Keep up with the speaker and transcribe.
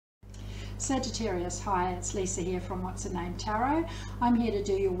Sagittarius, hi, it's Lisa here from What's Her Name Tarot. I'm here to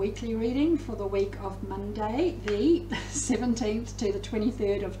do your weekly reading for the week of Monday, the 17th to the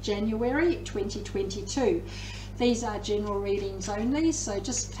 23rd of January 2022. These are general readings only, so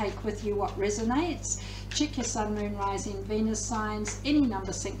just take with you what resonates. Check your Sun, Moon, Rising, Venus signs, any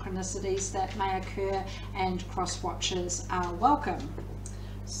number synchronicities that may occur, and cross watches are welcome.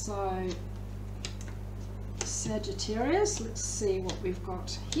 So, Sagittarius, let's see what we've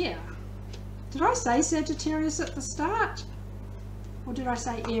got here. Did I say Sagittarius at the start? Or did I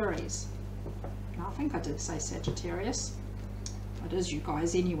say Aries? No, I think I did say Sagittarius. It is you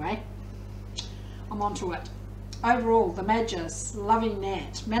guys anyway. I'm onto it. Overall, the Magus, loving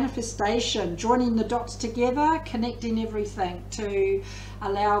that. Manifestation, joining the dots together, connecting everything to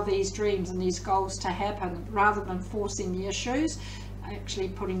allow these dreams and these goals to happen rather than forcing the issues. Actually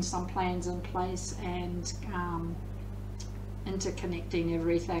putting some plans in place and interconnecting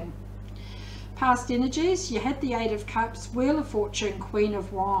everything. Past energies, you had the Eight of Cups, Wheel of Fortune, Queen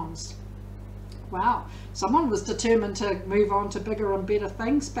of Wands. Wow, someone was determined to move on to bigger and better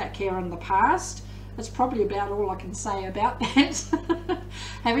things back here in the past. That's probably about all I can say about that.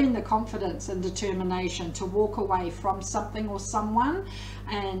 Having the confidence and determination to walk away from something or someone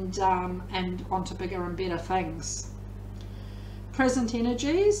and onto bigger and better things. Present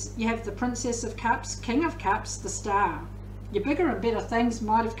energies, you have the Princess of Cups, King of Cups, the Star. Your bigger and better things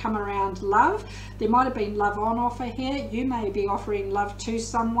might have come around love. There might have been love on offer here. You may be offering love to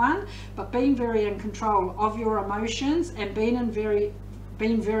someone, but being very in control of your emotions and being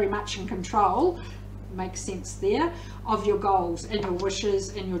very much in control, makes sense there, of your goals and your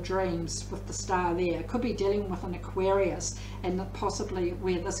wishes and your dreams with the Star there. Could be dealing with an Aquarius, and possibly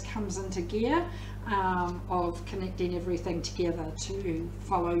where this comes into gear of connecting everything together to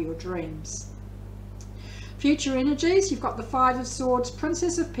follow your dreams. Future energies, you've got the Five of Swords,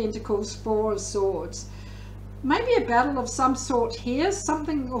 Princess of Pentacles, Four of Swords. Maybe a battle of some sort here.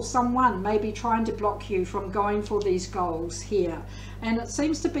 Something or someone may be trying to block you from going for these goals here. And it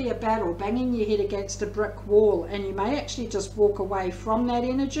seems to be a battle, banging your head against a brick wall. And you may actually just walk away from that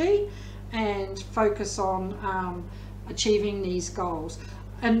energy and focus on achieving these goals.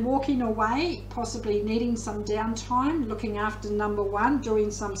 And walking away, possibly needing some downtime, looking after number one, doing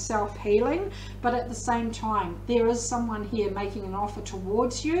some self-healing, but at the same time, there is someone here making an offer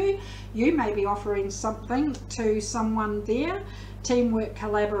towards you. You may be offering something to someone there. Teamwork,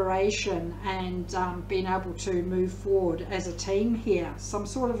 collaboration, and being able to move forward as a team here. Some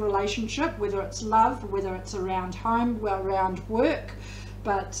sort of relationship, whether it's love, whether it's around home, around work,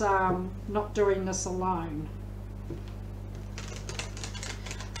 but not doing this alone.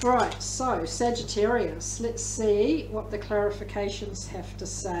 Right, so Sagittarius, let's see what the clarifications have to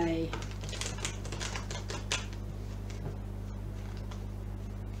say.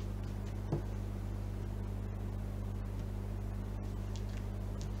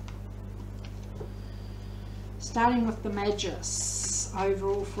 Starting with the Magus,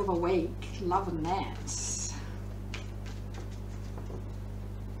 overall for the week, loving that.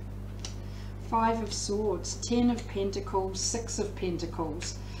 Five of Swords, Ten of Pentacles, Six of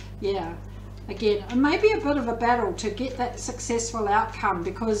Pentacles. Yeah, again, it may be a bit of a battle to get that successful outcome,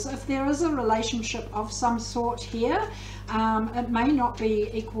 because if there is a relationship of some sort here, it may not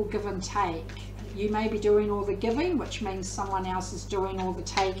be equal give and take. You may be doing all the giving, which means someone else is doing all the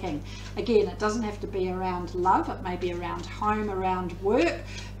taking. Again, it doesn't have to be around love, it may be around home, around work,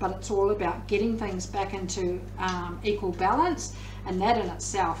 but it's all about getting things back into equal balance, and that in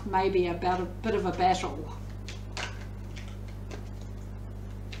itself may be about a bit of a battle.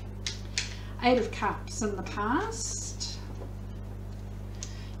 Eight of Cups in the past.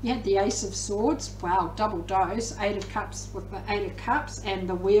 You had the Ace of Swords, wow, double dose. Eight of Cups with the Eight of Cups, and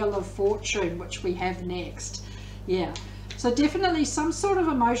the Wheel of Fortune, which we have next. Yeah, so definitely some sort of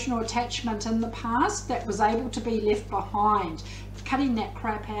emotional attachment in the past that was able to be left behind. Cutting that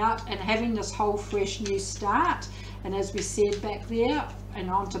crap out and having this whole fresh new start. And as we said back there, and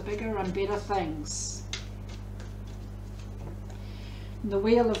on to bigger and better things. The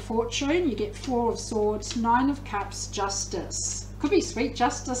Wheel of Fortune, you get Four of Swords, Nine of Cups, Justice. Could be sweet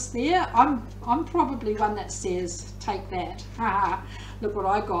justice there. I'm probably one that says, take that. Haha, look what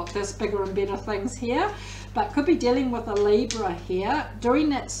I got, there's bigger and better things here. But could be dealing with a Libra here, doing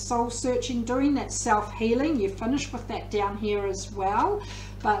that soul searching, doing that self-healing. You finish with that down here as well,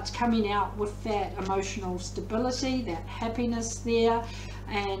 but coming out with that emotional stability, that happiness there,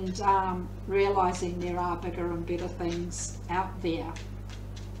 and realizing there are bigger and better things out there.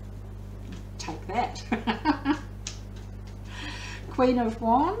 Take that. Queen of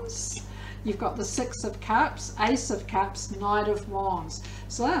Wands, You've got the Six of Cups, Ace of Cups, Knight of Wands.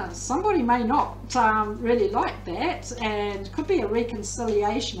 So somebody may not really like that, and could be a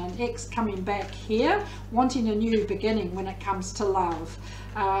reconciliation, an ex coming back here, wanting a new beginning when it comes to love.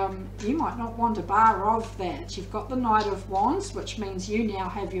 You might not want a bar of that. You've got the Knight of Wands, which means you now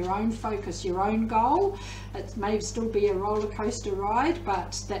have your own focus, your own goal. It may still be a roller coaster ride,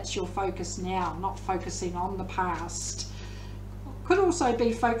 but that's your focus now, not focusing on the past. Could also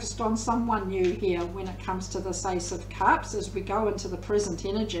be focused on someone new here when it comes to this Ace of Cups as we go into the present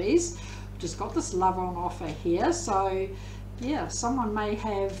energies. We've just got this love on offer here, so yeah, someone may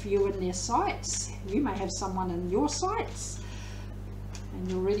have you in their sights. You may have someone in your sights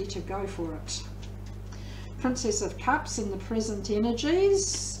and you're ready to go for it. Princess of Cups in the present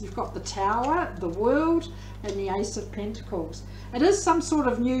energies. You've got the Tower, the World, and the Ace of Pentacles. It is some sort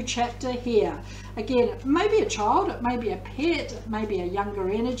of new chapter here. Again, it may be a child, it may be a pet, it may be a younger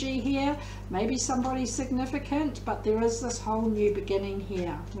energy here, maybe somebody significant, but there is this whole new beginning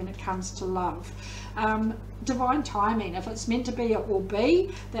here when it comes to love. Divine timing, if it's meant to be, it will be.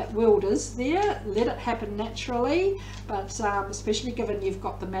 That world is there, let it happen naturally, but especially given you've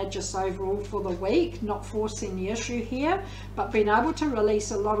got the Magus overall for the week, not forcing the issue here, but being able to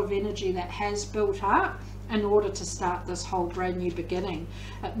release a lot of energy that has built up in order to start this whole brand new beginning.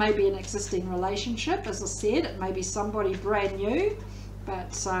 It may be an existing relationship, as I said, it may be somebody brand new,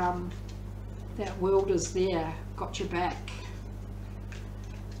 but that world is there, got your back.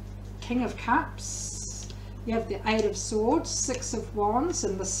 King of Cups, you have the Eight of Swords, Six of Wands,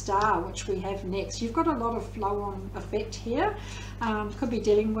 and the Star, which we have next. You've got a lot of flow-on effect here. Could be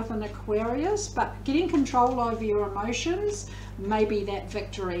dealing with an Aquarius, but getting control over your emotions may be that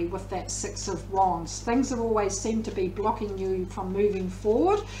victory with that Six of Wands. Things have always seemed to be blocking you from moving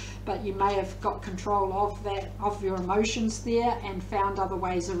forward, but you may have got control of that, of your emotions there, and found other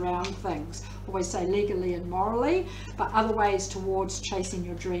ways around things. Always say legally and morally, but other ways towards chasing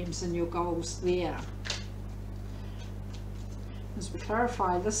your dreams and your goals there. As we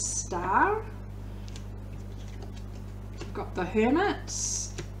clarify this Star, we've got the Hermit,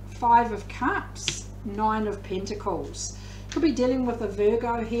 Five of Cups, Nine of Pentacles. Could be dealing with a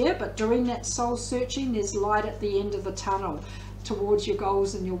Virgo here, but during that soul searching, there's light at the end of the tunnel towards your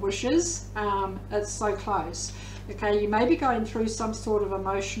goals and your wishes. It's so close. Okay, you may be going through some sort of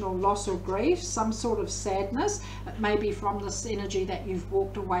emotional loss or grief, some sort of sadness. It may be from this energy that you've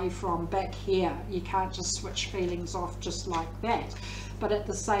walked away from back here. You can't just switch feelings off just like that. But at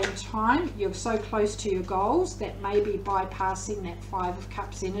the same time, you're so close to your goals that may be bypassing that Five of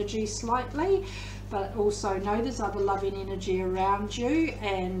Cups energy slightly. But also know there's other loving energy around you,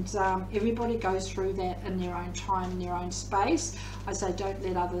 and everybody goes through that in their own time, in their own space. I say don't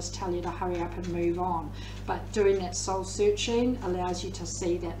let others tell you to hurry up and move on, but doing that soul searching allows you to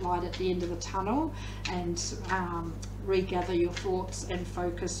see that light at the end of the tunnel and regather your thoughts and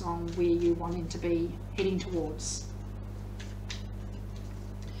focus on where you're wanting to be heading towards.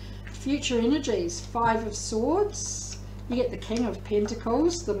 Future energies, Five of Swords, you get the King of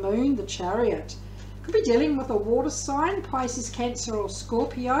Pentacles, the Moon, the Chariot. Could be dealing with a water sign, Pisces, Cancer, or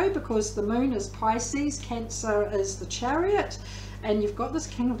Scorpio, because the Moon is Pisces, Cancer is the Chariot, and you've got this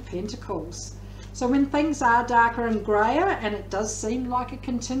King of Pentacles. So when things are darker and grayer, and it does seem like a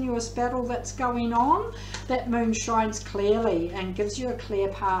continuous battle that's going on, that Moon shines clearly and gives you a clear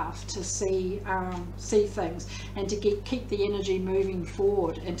path to see things, and to keep the energy moving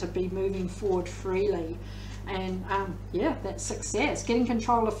forward, and to be moving forward freely. And yeah, that's success, getting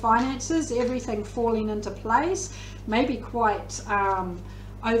control of finances, everything falling into place, maybe quite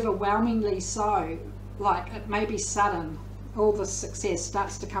overwhelmingly so, like it may be sudden. All the success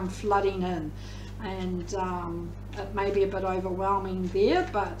starts to come flooding in, and it may be a bit overwhelming there,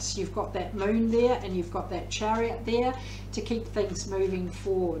 but you've got that Moon there and you've got that Chariot there to keep things moving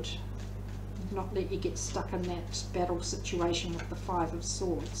forward, not let you get stuck in that battle situation with the Five of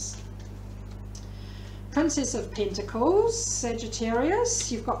Swords. Princess of Pentacles,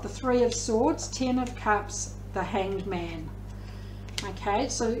 Sagittarius, you've got the Three of Swords, Ten of Cups, the Hanged Man. Okay,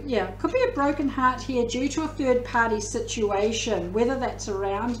 so yeah, could be a broken heart here due to a third party situation, whether that's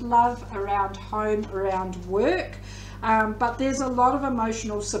around love, around home, around work. But there's a lot of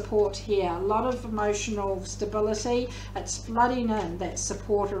emotional support here, a lot of emotional stability. It's flooding in that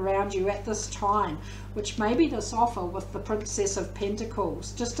support around you at this time, which may be this offer with the Princess of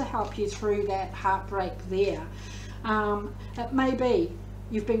Pentacles, just to help you through that heartbreak there. It may be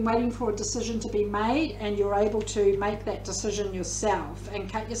you've been waiting for a decision to be made, and you're able to make that decision yourself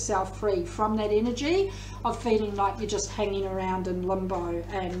and cut yourself free from that energy of feeling like you're just hanging around in limbo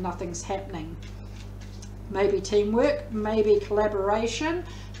and nothing's happening. Maybe teamwork, maybe collaboration,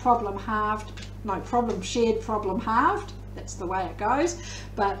 problem halved, no, problem shared, problem halved. That's the way it goes.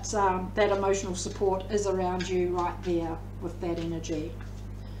 But that emotional support is around you right there with that energy.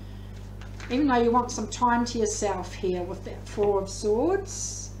 Even though you want some time to yourself here with that Four of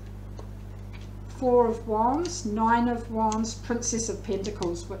Swords, Four of Wands, Nine of Wands, Princess of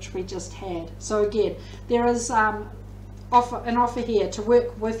Pentacles, which we just had. So again, there is an offer here to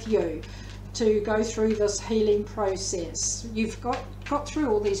work with you to go through this healing process. You've got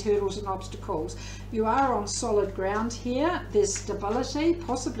through all these hurdles and obstacles. You are on solid ground here. There's stability,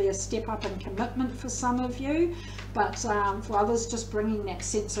 possibly a step up in commitment for some of you, but for others, just bringing that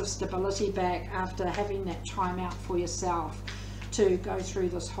sense of stability back after having that time out for yourself to go through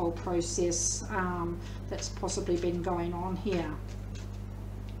this whole process that's possibly been going on here.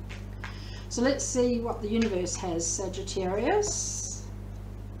 So let's see what the universe has, Sagittarius.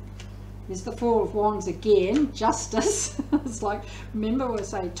 There's the Four of Wands again, justice. It's like, remember we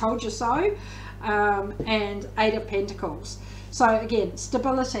say, told you so. And Eight of Pentacles. So again,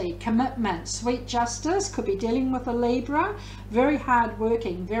 stability, commitment, sweet justice. Could be dealing with a Libra. Very hard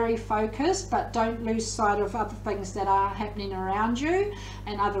working, very focused, but don't lose sight of other things that are happening around you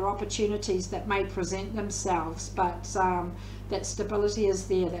and other opportunities that may present themselves. But that stability is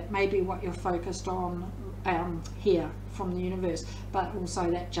there. That may be what you're focused on here from the universe, but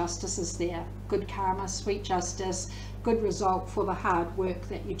also that justice is there. Good karma, sweet justice, good result for the hard work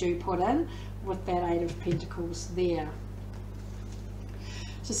that you do put in with that Eight of Pentacles there.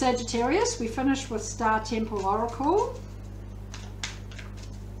 So Sagittarius, we finished with Star Temple Oracle.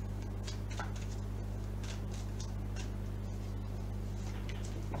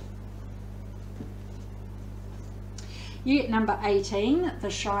 You get number 18, the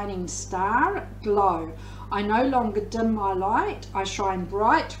shining star, glow. I no longer dim my light, I shine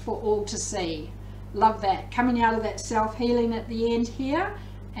bright for all to see. Love that. Coming out of that self-healing at the end here,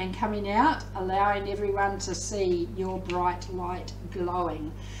 and coming out, allowing everyone to see your bright light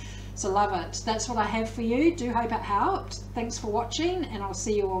glowing. So love it. That's what I have for you. Do hope it helped. Thanks for watching, and I'll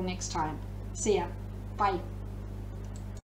see you all next time. See ya. Bye.